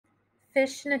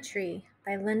Fish in a Tree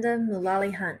by Linda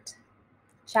Mullally Hunt.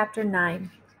 Chapter 9.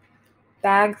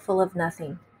 Bag Full of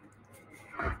Nothing.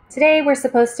 Today we're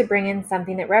supposed to bring in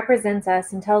something that represents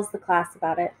us and tells the class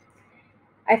about it.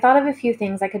 I thought of a few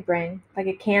things I could bring, like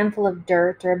a can full of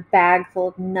dirt or a bag full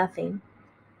of nothing.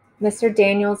 Mr.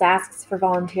 Daniels asks for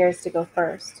volunteers to go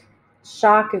first.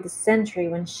 Shock of the century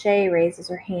when Shay raises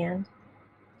her hand.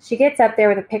 She gets up there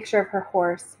with a picture of her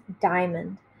horse,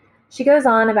 Diamond. She goes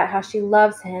on about how she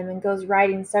loves him and goes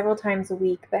riding several times a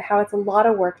week, but how it's a lot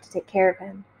of work to take care of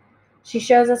him. She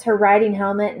shows us her riding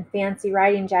helmet and fancy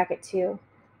riding jacket too.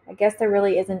 I guess there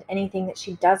really isn't anything that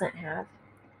she doesn't have.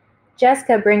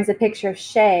 Jessica brings a picture of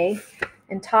Shay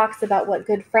and talks about what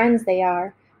good friends they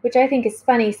are, which I think is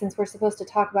funny since we're supposed to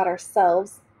talk about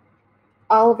ourselves.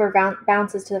 Oliver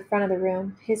bounces to the front of the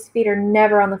room. His feet are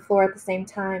never on the floor at the same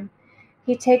time.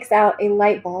 He takes out a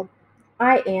light bulb.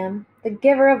 I am the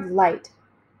giver of light.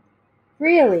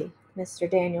 Really? Mr.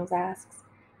 Daniels asks.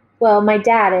 Well, my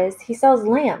dad is. He sells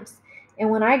lamps. And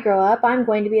when I grow up, I'm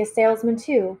going to be a salesman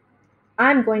too.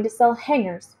 I'm going to sell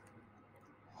hangers.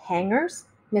 Hangers?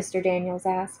 Mr. Daniels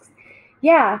asks.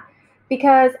 Yeah,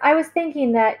 because I was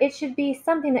thinking that it should be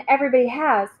something that everybody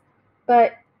has,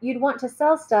 but you'd want to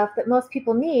sell stuff that most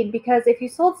people need, because if you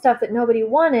sold stuff that nobody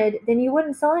wanted, then you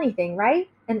wouldn't sell anything, right?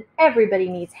 And everybody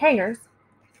needs hangers.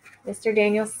 Mr.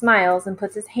 Daniels smiles and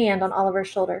puts his hand on Oliver's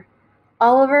shoulder.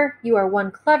 Oliver, you are one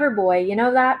clever boy, you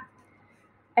know that?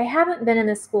 I haven't been in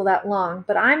this school that long,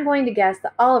 but I'm going to guess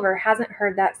that Oliver hasn't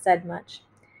heard that said much.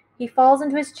 He falls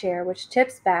into his chair, which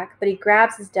tips back, but he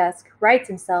grabs his desk, rights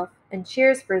himself, and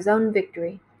cheers for his own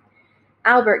victory.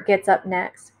 Albert gets up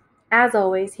next. As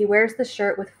always, he wears the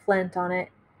shirt with Flint on it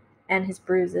and his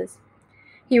bruises.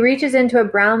 He reaches into a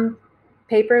brown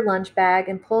paper lunch bag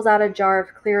and pulls out a jar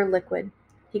of clear liquid.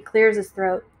 He clears his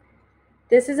throat.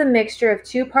 This is a mixture of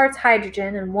 2 parts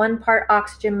hydrogen and 1 part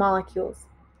oxygen molecules.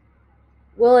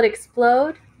 Will it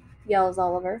explode? Yells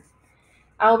Oliver.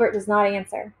 Albert does not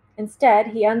answer. Instead,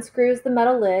 he unscrews the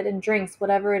metal lid and drinks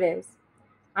whatever it is.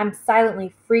 I'm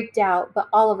silently freaked out, but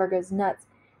Oliver goes nuts.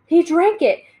 He drank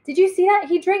it! Did you see that?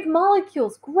 He drank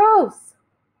molecules! Gross!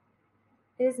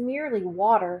 It is merely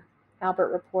water,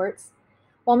 Albert reports.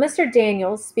 While Mr.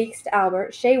 Daniels speaks to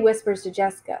Albert, Shay whispers to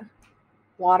Jessica.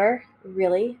 Water?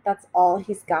 Really? That's all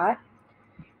he's got?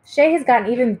 Shay has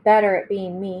gotten even better at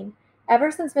being mean.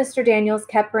 Ever since Mr. Daniels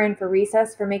kept her in for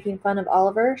recess for making fun of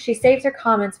Oliver, she saves her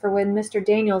comments for when Mr.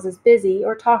 Daniels is busy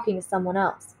or talking to someone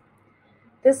else.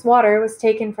 This water was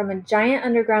taken from a giant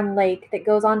underground lake that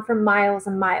goes on for miles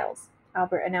and miles,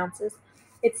 Albert announces.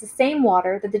 It's the same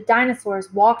water that the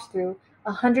dinosaurs walked through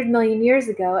 100 million years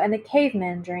ago and the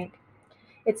cavemen drank.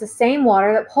 It's the same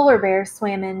water that polar bears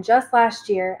swam in just last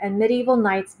year and medieval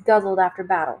knights guzzled after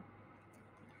battle.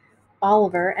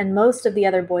 Oliver and most of the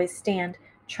other boys stand,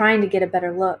 trying to get a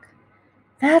better look.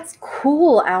 That's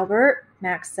cool, Albert,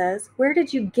 Max says. Where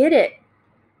did you get it?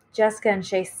 Jessica and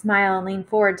Shay smile and lean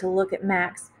forward to look at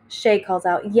Max. Shay calls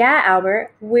out, Yeah,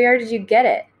 Albert, where did you get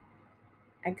it?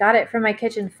 I got it from my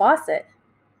kitchen faucet.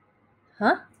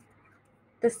 Huh?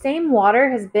 The same water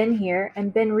has been here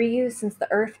and been reused since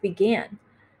the Earth began.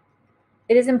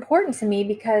 It is important to me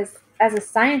because, as a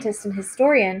scientist and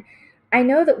historian, I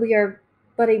know that we are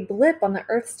but a blip on the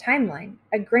Earth's timeline,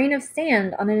 a grain of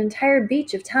sand on an entire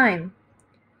beach of time.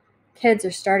 Kids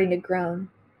are starting to groan.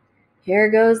 Here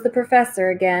goes the professor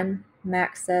again,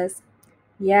 Max says.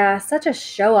 Yeah, such a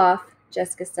show-off,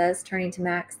 Jessica says, turning to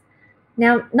Max.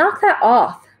 Now, knock that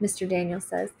off, Mr. Daniels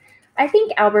says. I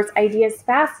think Albert's idea is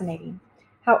fascinating.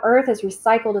 How Earth has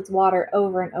recycled its water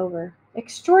over and over.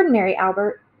 Extraordinary,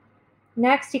 Albert.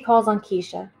 Next, he calls on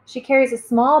Keisha. She carries a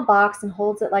small box and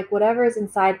holds it like whatever is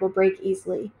inside will break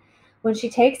easily. When she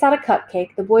takes out a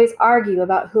cupcake, the boys argue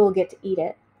about who will get to eat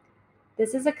it.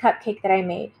 This is a cupcake that I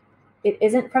made. It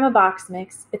isn't from a box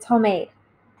mix. It's homemade.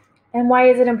 And why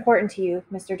is it important to you?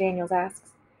 Mr. Daniels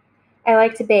asks. I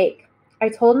like to bake. I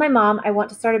told my mom I want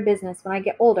to start a business when I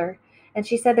get older, and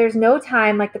she said there's no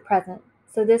time like the present,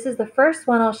 so this is the first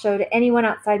one I'll show to anyone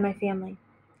outside my family.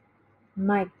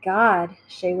 My God,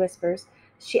 Shay whispers.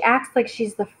 She acts like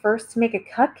she's the first to make a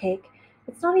cupcake.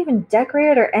 It's not even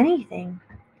decorated or anything.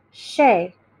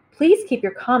 Shay, please keep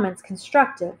your comments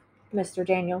constructive, Mr.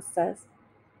 Daniels says.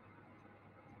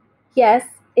 Yes,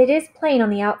 it is plain on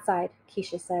the outside,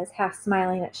 Keisha says, half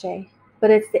smiling at Shay, but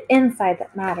it's the inside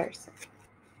that matters.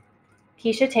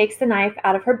 Keisha takes the knife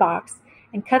out of her box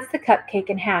and cuts the cupcake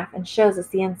in half and shows us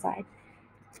the inside.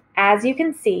 As you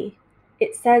can see,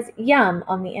 it says Yum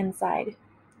on the inside.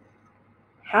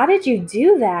 How did you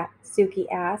do that? Suki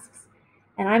asks,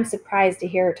 and I'm surprised to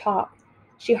hear her talk.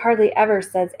 She hardly ever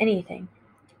says anything.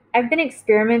 I've been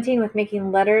experimenting with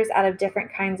making letters out of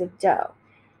different kinds of dough.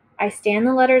 I stand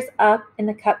the letters up in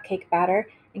the cupcake batter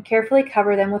and carefully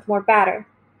cover them with more batter.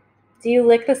 Do you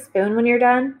lick the spoon when you're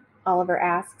done? Oliver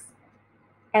asks.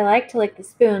 I like to lick the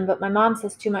spoon, but my mom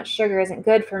says too much sugar isn't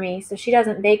good for me, so she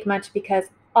doesn't bake much because,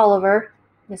 Oliver,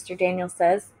 Mr. Daniels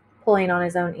says, pulling on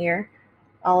his own ear.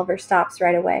 Oliver stops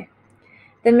right away.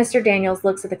 Then Mr. Daniels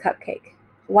looks at the cupcake.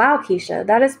 Wow, Keisha,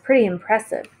 that is pretty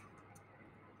impressive.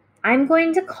 I'm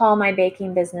going to call my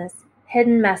baking business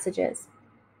Hidden Messages.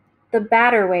 The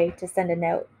better way to send a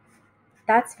note.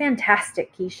 That's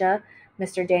fantastic, Keisha,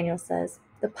 Mr. Daniels says.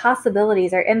 The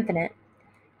possibilities are infinite.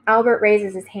 Albert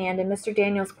raises his hand and Mr.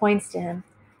 Daniels points to him.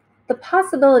 The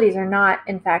possibilities are not,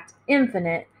 in fact,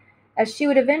 infinite, as she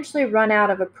would eventually run out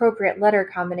of appropriate letter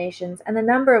combinations, and the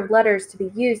number of letters to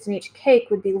be used in each cake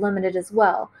would be limited as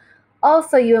well.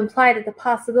 Also, you imply that the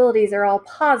possibilities are all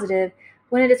positive,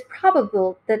 when it is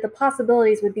probable that the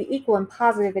possibilities would be equal in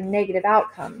positive and negative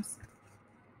outcomes.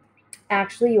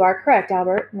 Actually, you are correct,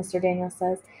 Albert, Mr. Daniels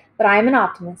says, but I am an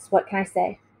optimist. What can I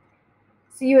say?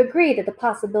 So you agree that the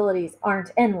possibilities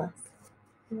aren't endless?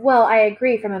 Well, I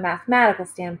agree from a mathematical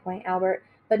standpoint, Albert,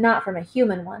 but not from a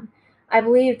human one. I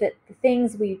believe that the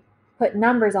things we put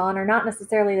numbers on are not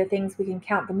necessarily the things we can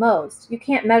count the most. You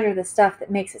can't measure the stuff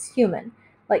that makes us human,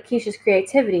 like Keisha's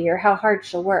creativity or how hard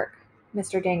she'll work.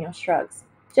 Mr. Daniels shrugs.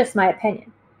 Just my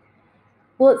opinion.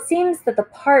 Well, it seems that the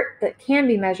part that can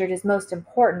be measured is most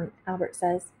important, Albert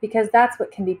says, because that's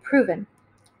what can be proven.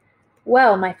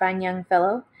 Well, my fine young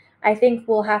fellow, I think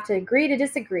we'll have to agree to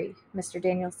disagree, Mr.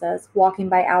 Daniels says, walking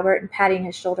by Albert and patting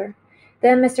his shoulder.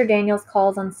 Then Mr. Daniels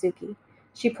calls on Suki.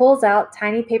 She pulls out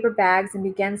tiny paper bags and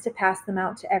begins to pass them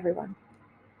out to everyone.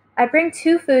 I bring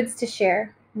 2 foods to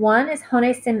share. One is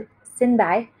hone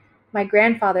sinbai, my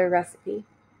grandfather's recipe.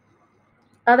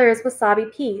 Other is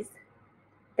wasabi peas.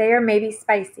 They are maybe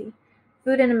spicy.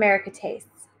 Food in America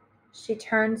tastes. She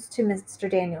turns to Mr.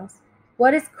 Daniels.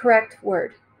 What is correct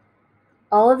word?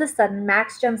 All of a sudden,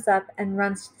 Max jumps up and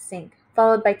runs to the sink,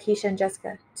 followed by Keisha and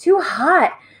Jessica. Too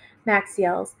hot, Max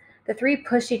yells. The 3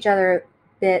 push each other a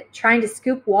bit, trying to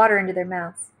scoop water into their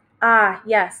mouths. Ah,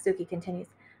 yes, Suki continues.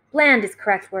 Bland is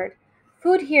correct word.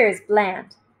 Food here is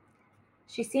bland.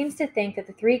 She seems to think that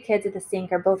the 3 kids at the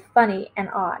sink are both funny and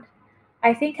odd.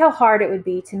 I think how hard it would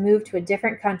be to move to a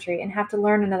different country and have to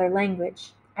learn another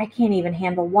language. I can't even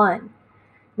handle one.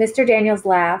 Mr. Daniels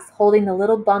laughs, holding the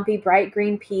little bumpy bright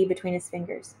green pea between his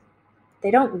fingers.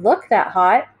 They don't look that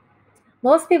hot.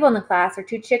 Most people in the class are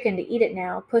too chicken to eat it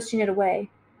now, pushing it away.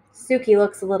 Suki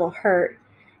looks a little hurt.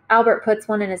 Albert puts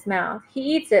one in his mouth. He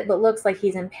eats it but looks like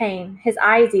he's in pain. His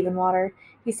eyes even water.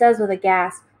 He says with a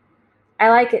gasp, I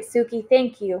like it, Suki,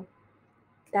 thank you.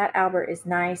 That Albert is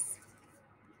nice.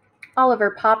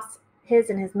 Oliver pops his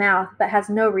in his mouth but has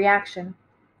no reaction.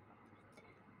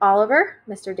 Oliver,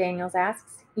 Mr. Daniels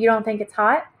asks, you don't think it's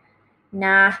hot?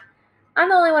 Nah. I'm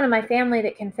the only one in my family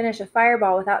that can finish a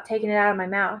fireball without taking it out of my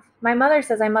mouth. My mother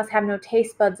says I must have no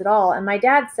taste buds at all, and my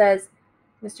dad says...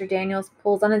 Mr. Daniels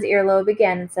pulls on his earlobe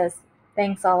again and says,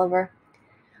 Thanks, Oliver.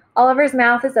 Oliver's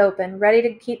mouth is open, ready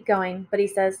to keep going, but he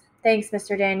says, Thanks,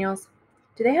 Mr. Daniels.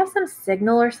 Do they have some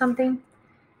signal or something?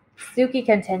 Suki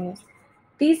continues,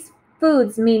 These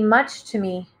foods mean much to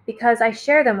me because I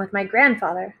share them with my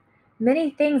grandfather.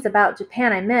 Many things about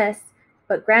Japan I miss,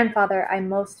 but grandfather I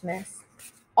most miss.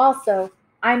 Also,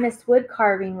 I miss wood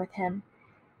carving with him.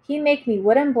 He make me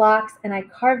wooden blocks and I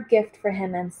carve gift for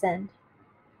him and send.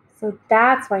 So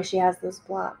that's why she has those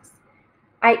blocks.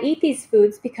 I eat these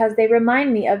foods because they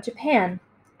remind me of Japan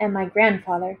and my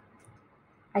grandfather.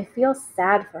 I feel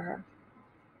sad for her.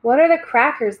 What are the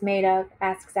crackers made of?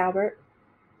 Asks Albert.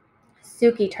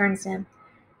 Suki turns to him.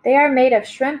 They are made of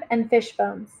shrimp and fish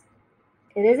bones.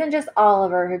 It isn't just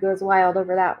Oliver who goes wild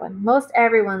over that one. Most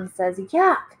everyone says,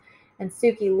 yuck! And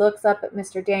Suki looks up at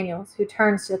Mr. Daniels, who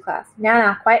turns to the class.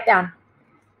 Now, quiet down.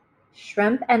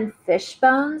 Shrimp and fish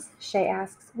bones? Shay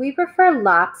asks. We prefer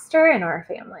lobster in our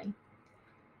family.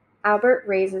 Albert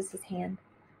raises his hand.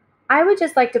 I would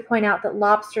just like to point out that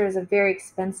lobster is a very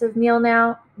expensive meal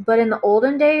now, but in the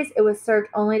olden days it was served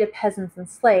only to peasants and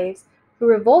slaves, who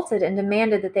revolted and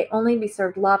demanded that they only be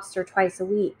served lobster twice a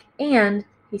week. And,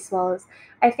 he swallows,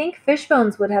 I think fish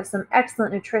bones would have some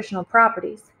excellent nutritional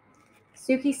properties.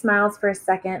 Suki smiles for a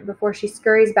second before she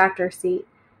scurries back to her seat.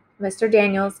 Mr.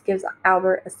 Daniels gives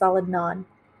Albert a solid nod.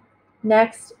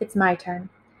 Next, it's my turn.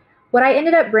 What I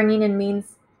ended up bringing in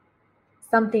means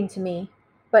something to me,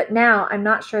 but now I'm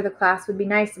not sure the class would be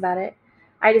nice about it.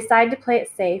 I decide to play it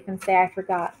safe and say I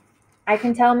forgot. I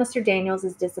can tell Mr. Daniels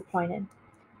is disappointed.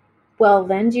 Well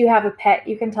then, do you have a pet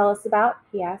you can tell us about?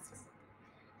 He asks.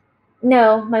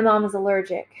 No, my mom is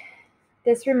allergic.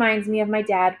 This reminds me of my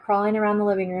dad crawling around the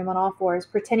living room on all fours,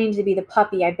 pretending to be the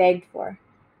puppy I begged for.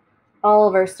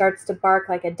 Oliver starts to bark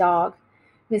like a dog.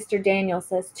 Mr. Daniel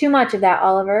says, "Too much of that,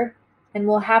 Oliver, and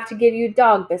we'll have to give you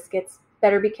dog biscuits.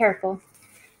 Better be careful."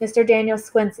 Mr. Daniel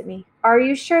squints at me. "Are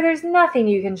you sure there's nothing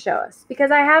you can show us?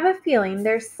 Because I have a feeling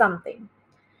there's something."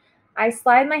 I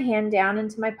slide my hand down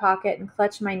into my pocket and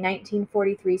clutch my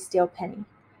 1943 steel penny,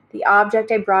 the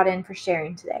object I brought in for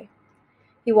sharing today.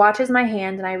 He watches my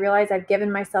hand, and I realize I've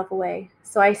given myself away,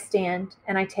 so I stand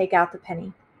and I take out the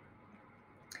penny.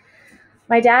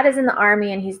 My dad is in the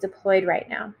Army and he's deployed right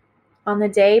now. On the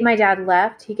day my dad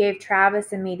left, he gave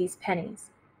Travis and me these pennies.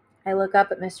 I look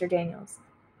up at Mr. Daniels.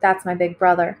 "That's my big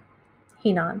brother."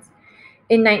 He nods.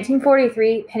 In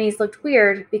 1943, pennies looked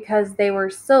weird because they were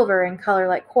silver in color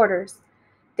like quarters.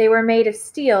 They were made of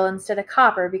steel instead of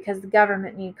copper because the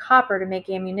government needed copper to make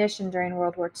ammunition during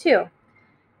World War II.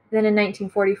 Then in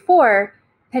 1944,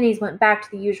 pennies went back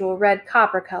to the usual red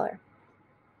copper color.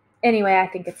 Anyway, I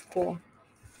think it's cool.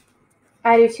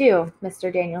 "I do too,"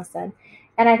 Mr. Daniels said,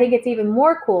 "and I think it's even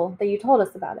more cool that you told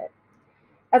us about it."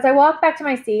 As I walk back to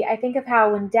my seat, I think of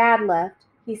how when Dad left,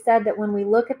 he said that when we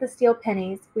look at the steel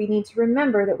pennies, we need to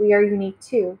remember that we are unique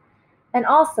too, and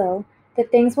also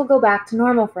that things will go back to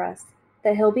normal for us,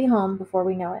 that he'll be home before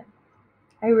we know it.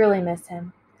 I really miss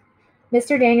him.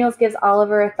 Mr. Daniels gives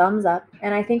Oliver a thumbs up,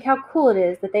 and I think how cool it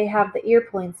is that they have the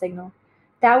ear-pulling signal.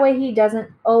 That way he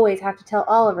doesn't always have to tell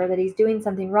Oliver that he's doing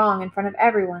something wrong in front of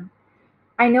everyone.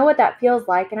 I know what that feels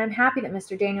like, and I'm happy that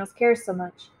Mr. Daniels cares so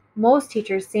much. Most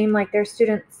teachers seem like their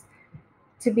students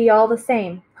to be all the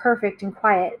same, perfect and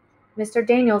quiet. Mr.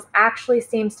 Daniels actually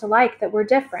seems to like that we're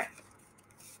different.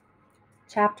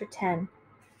 Chapter 10.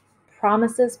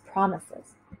 Promises,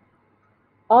 Promises.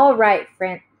 "All right,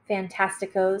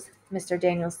 Fantasticos," Mr.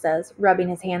 Daniels says, rubbing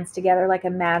his hands together like a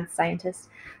mad scientist.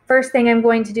 "First thing I'm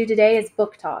going to do today is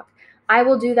book talk. I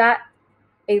will do that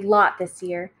a lot this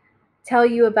year. Tell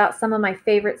you about some of my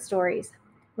favorite stories."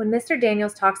 When Mr.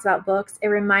 Daniels talks about books, it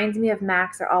reminds me of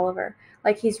Max or Oliver,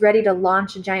 like he's ready to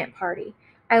launch a giant party.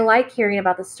 I like hearing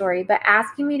about the story, but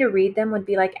asking me to read them would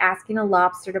be like asking a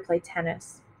lobster to play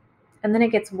tennis. And then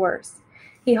it gets worse.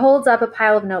 He holds up a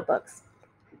pile of notebooks.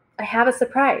 "I have a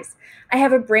surprise. I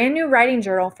have a brand new writing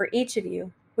journal for each of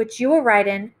you, which you will write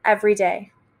in every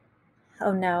day."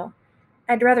 Oh no,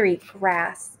 I'd rather eat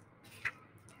grass.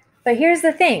 "But here's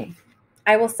the thing.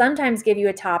 I will sometimes give you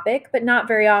a topic, but not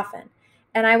very often.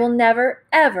 And I will never,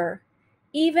 ever,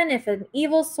 even if an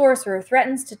evil sorcerer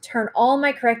threatens to turn all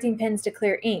my correcting pens to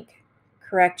clear ink,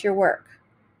 correct your work."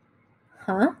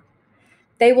 Huh?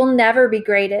 "They will never be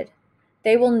graded.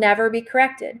 They will never be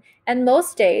corrected. And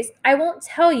most days, I won't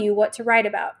tell you what to write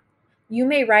about. You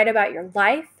may write about your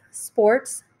life,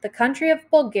 sports, the country of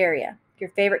Bulgaria, your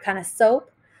favorite kind of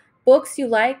soap, books you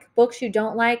like, books you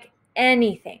don't like,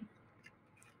 anything."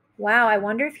 Wow, I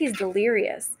wonder if he's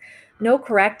delirious. No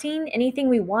correcting, anything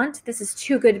we want? This is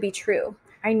too good to be true.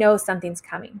 I know something's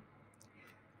coming.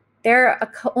 There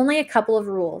are only a couple of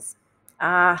rules.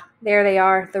 Ah, there they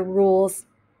are, the rules.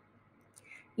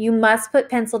 You must put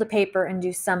pencil to paper and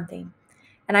do something.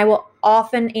 And I will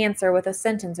often answer with a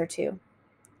sentence or two.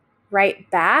 "Write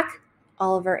back?"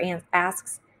 Oliver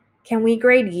asks. "Can we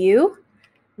grade you?"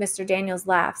 Mr. Daniels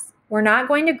laughs. "We're not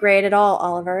going to grade at all,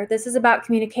 Oliver. This is about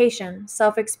communication,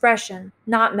 self-expression,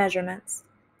 not measurements."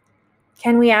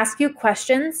 "Can we ask you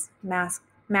questions?"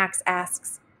 Max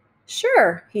asks.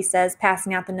 "Sure," he says,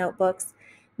 passing out the notebooks.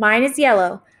 "Mine is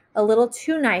yellow, a little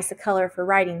too nice a color for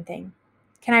writing thing."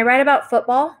 "Can I write about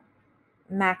football?"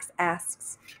 Max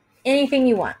asks. "Anything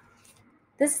you want."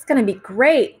 "This is going to be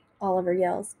great," Oliver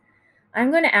yells.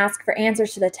 "I'm going to ask for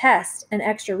answers to the test, and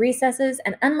extra recesses,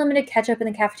 and unlimited ketchup in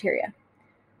the cafeteria."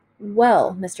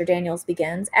 "Well," Mr. Daniels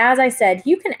begins, "as I said,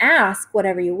 you can ask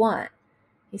whatever you want."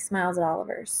 He smiles at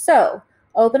Oliver. "So,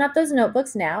 open up those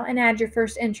notebooks now and add your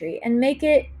first entry, and make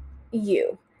it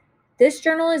you. This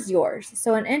journal is yours,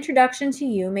 so an introduction to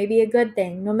you may be a good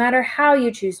thing, no matter how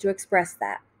you choose to express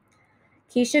that."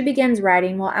 Keisha begins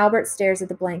writing while Albert stares at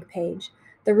the blank page.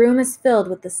 The room is filled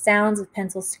with the sounds of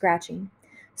pencils scratching.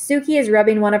 Suki is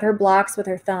rubbing one of her blocks with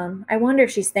her thumb. I wonder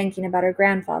if she's thinking about her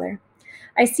grandfather.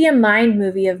 I see a mind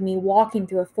movie of me walking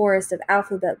through a forest of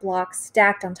alphabet blocks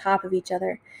stacked on top of each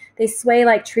other. They sway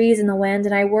like trees in the wind,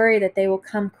 and I worry that they will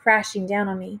come crashing down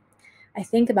on me. I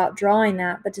think about drawing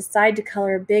that, but decide to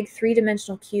color a big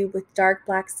three-dimensional cube with dark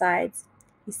black sides.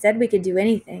 He said we could do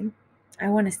anything. I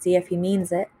want to see if he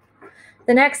means it.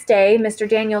 The next day, Mr.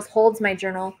 Daniels holds my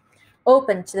journal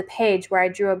open to the page where I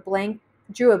drew a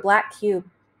black cube.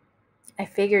 I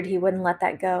figured he wouldn't let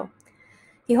that go.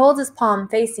 He holds his palm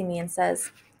facing me and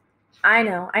says, I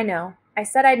know. I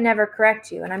said I'd never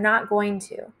correct you, and I'm not going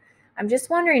to. I'm just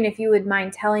wondering if you would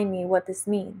mind telling me what this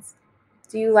means.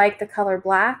 Do you like the color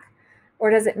black, or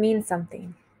does it mean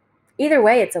something? Either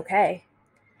way, it's okay.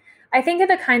 I think of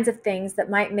the kinds of things that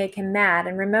might make him mad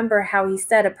and remember how he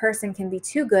said a person can be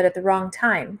too good at the wrong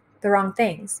time, the wrong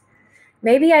things.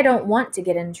 Maybe I don't want to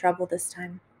get in trouble this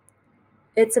time.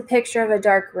 It's a picture of a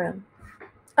dark room.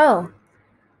 Oh,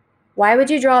 why would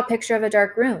you draw a picture of a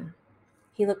dark room?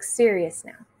 He looks serious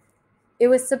now. It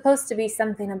was supposed to be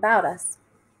something about us.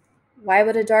 Why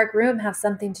would a dark room have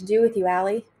something to do with you,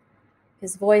 Allie?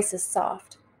 His voice is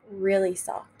soft, really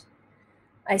soft.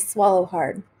 I swallow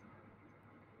hard.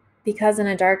 Because in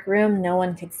a dark room, no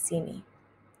one could see me.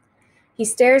 He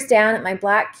stares down at my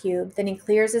black cube, then he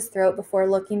clears his throat before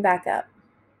looking back up.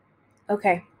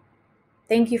 Okay.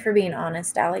 Thank you for being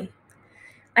honest, Allie.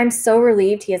 I'm so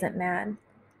relieved he isn't mad.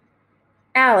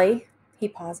 Allie, he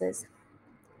pauses.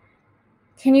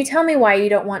 Can you tell me why you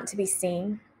don't want to be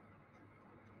seen?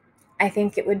 I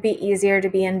think it would be easier to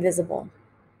be invisible.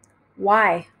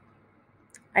 Why?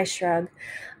 I shrug.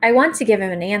 I want to give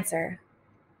him an answer,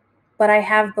 but I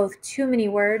have both too many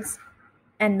words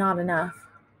and not enough.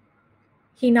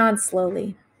 He nods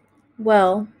slowly.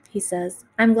 Well, he says,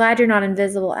 I'm glad you're not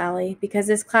invisible, Allie, because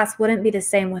this class wouldn't be the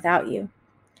same without you.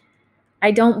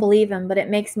 I don't believe him, but it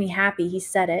makes me happy he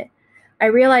said it. I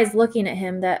realize looking at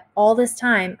him that all this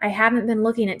time I haven't been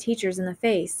looking at teachers in the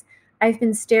face. I've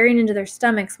been staring into their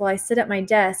stomachs while I sit at my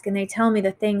desk and they tell me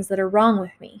the things that are wrong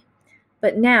with me.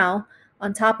 But now,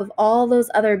 on top of all those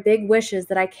other big wishes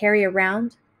that I carry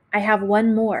around, I have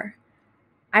one more.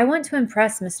 I want to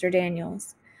impress Mr.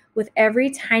 Daniels. With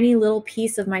every tiny little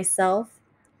piece of myself,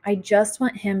 I just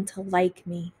want him to like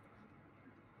me.